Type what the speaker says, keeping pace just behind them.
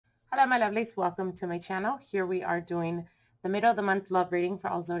Hello, my lovelies. Welcome to my channel. Here we are doing the middle of the month love reading for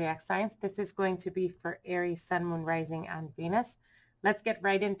all zodiac signs. This is going to be for Aries, Sun, Moon, Rising, and Venus. Let's get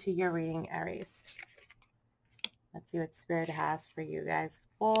right into your reading, Aries. Let's see what Spirit has for you guys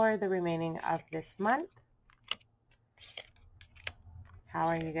for the remaining of this month. How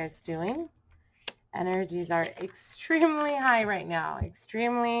are you guys doing? Energies are extremely high right now,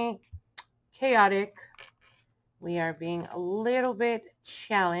 extremely chaotic. We are being a little bit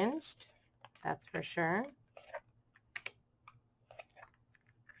challenged, that's for sure.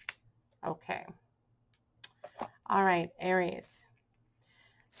 Okay. All right, Aries.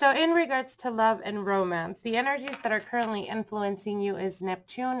 So in regards to love and romance, the energies that are currently influencing you is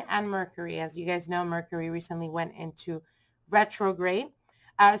Neptune and Mercury. As you guys know, Mercury recently went into retrograde.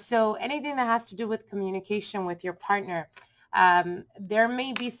 So anything that has to do with communication with your partner, there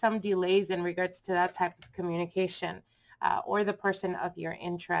may be some delays in regards to that type of communication or the person of your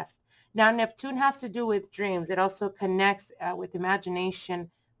interest. Now, Neptune has to do with dreams. It also connects with imagination,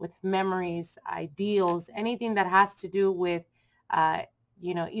 with memories, ideals, anything that has to do with,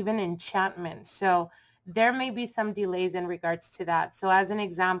 even enchantment. So there may be some delays in regards to that. So as an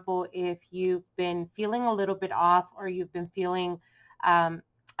example, if you've been feeling a little bit off or you've been feeling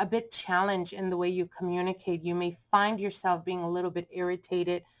a bit challenged in the way you communicate, you may find yourself being a little bit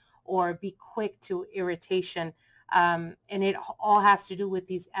irritated or be quick to irritation. And it all has to do with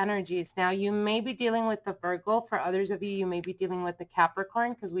these energies. Now, you may be dealing with the Virgo. For others of you, you may be dealing with the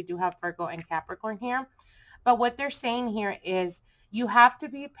Capricorn, because we do have Virgo and Capricorn here. But what they're saying here is you have to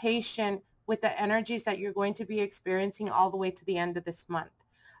be patient with the energies that you're going to be experiencing all the way to the end of this month.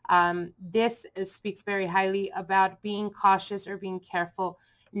 This speaks very highly about being cautious or being careful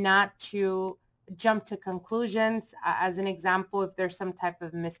not to jump to conclusions. As an example, if there's some type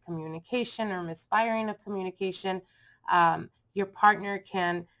of miscommunication or misfiring of communication, your partner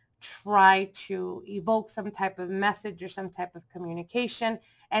can try to evoke some type of message or some type of communication,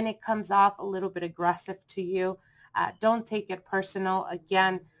 and it comes off a little bit aggressive to you. Don't take it personal.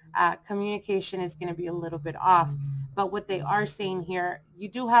 Again, communication is going to be a little bit off. But what they are saying here, you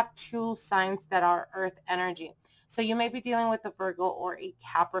do have two signs that are earth energy. So you may be dealing with a Virgo or a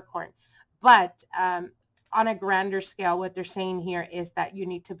Capricorn. But on a grander scale, what they're saying here is that you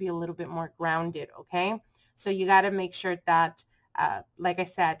need to be a little bit more grounded, okay? So you got to make sure that, like I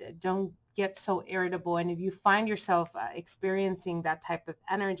said, don't get so irritable. And if you find yourself experiencing that type of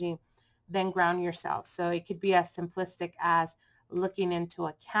energy, then ground yourself. So it could be as simplistic as looking into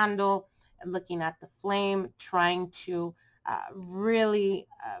a candle, looking at the flame, trying to really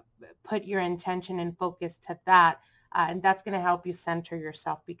put your intention and focus to that. And that's going to help you center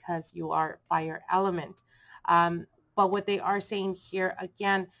yourself because you are fire element. But what they are saying here,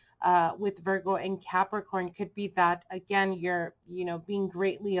 again, with Virgo and Capricorn could be that, again, you're, being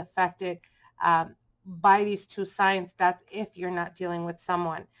greatly affected by these two signs. That's if you're not dealing with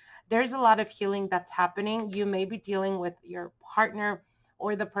someone. There's a lot of healing that's happening. You may be dealing with your partner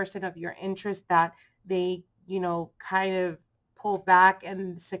or the person of your interest that they, kind of pull back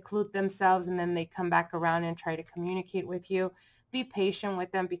and seclude themselves, and then they come back around and try to communicate with you. Be patient with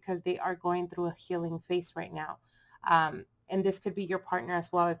them because they are going through a healing phase right now. And this could be your partner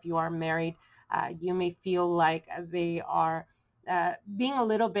as well. If you are married, you may feel like they are being a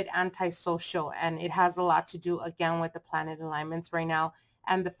little bit antisocial, and it has a lot to do, again, with the planet alignments right now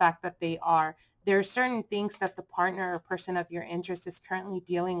and the fact that there are certain things that the partner or person of your interest is currently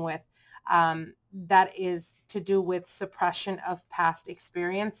dealing with that is to do with suppression of past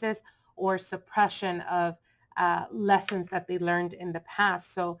experiences or suppression of lessons that they learned in the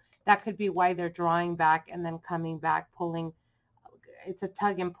past. So that could be why they're drawing back and then coming back, pulling. It's a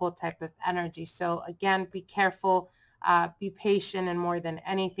tug and pull type of energy. So again, be careful, be patient, and more than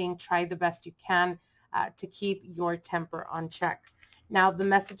anything, try the best you can to keep your temper on check. Now, the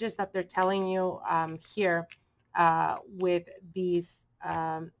messages that they're telling you here with these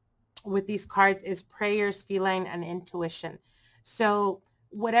cards is prayers, feline, and intuition. So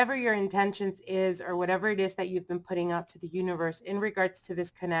whatever your intentions is, or whatever it is that you've been putting out to the universe in regards to this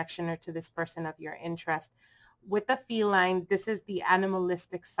connection or to this person of your interest, with the feline, this is the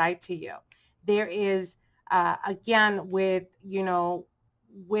animalistic side to you. There is, again, with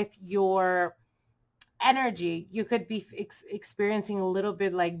your energy, you could be experiencing a little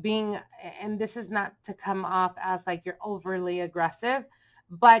bit like being, and this is not to come off as like you're overly aggressive,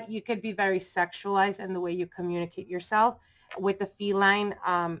 but you could be very sexualized in the way you communicate yourself with the feline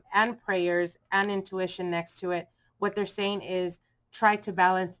and prayers and intuition next to it. What they're saying is try to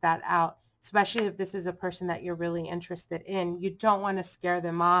balance that out, especially if this is a person that you're really interested in. You don't want to scare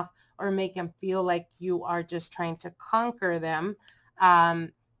them off or make them feel like you are just trying to conquer them.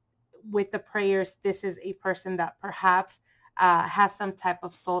 with the prayers, this is a person that perhaps has some type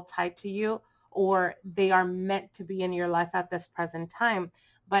of soul tied to you, or they are meant to be in your life at this present time.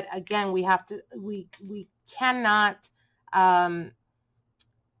 But again, we cannot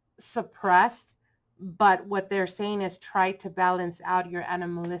suppress, but what they're saying is try to balance out your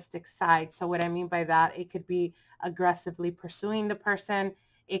animalistic side. So what I mean by that, it could be aggressively pursuing the person.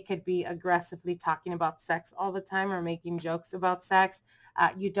 It could be aggressively talking about sex all the time or making jokes about sex.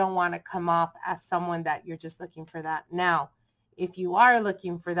 You don't want to come off as someone that you're just looking for that. Now, if you are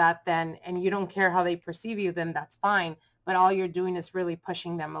looking for that, then, and you don't care how they perceive you, then that's fine. But all you're doing is really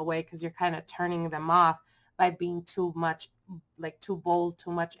pushing them away, because you're kind of turning them off by being too much, like too bold,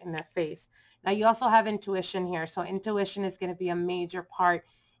 too much in their face. Now, you also have intuition here. So intuition is going to be a major part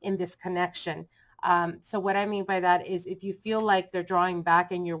in this connection. So what I mean by that is, if you feel like they're drawing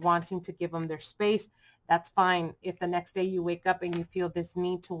back and you're wanting to give them their space, that's fine. If the next day you wake up and you feel this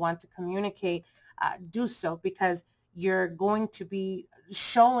need to want to communicate, do so, because you're going to be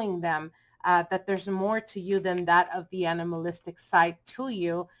showing them that there's more to you than that of the animalistic side to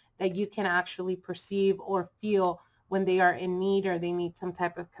you, that you can actually perceive or feel when they are in need, or they need some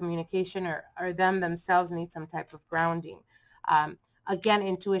type of communication, or them themselves need some type of grounding. Again,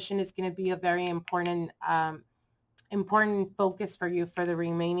 intuition is going to be a very important focus for you for the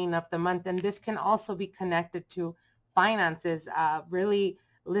remaining of the month. And this can also be connected to finances. Really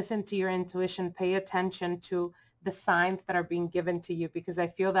listen to your intuition, pay attention to the signs that are being given to you, because I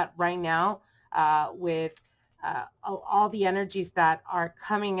feel that right now with all the energies that are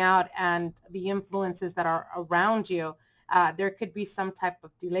coming out and the influences that are around you, there could be some type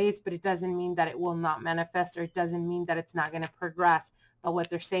of delays, but it doesn't mean that it will not manifest, or it doesn't mean that it's not going to progress. But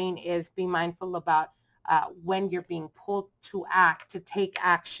what they're saying is be mindful about when you're being pulled to act, to take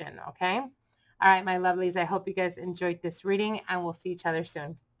action, okay? All right, my lovelies, I hope you guys enjoyed this reading, and we'll see each other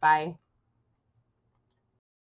soon. Bye.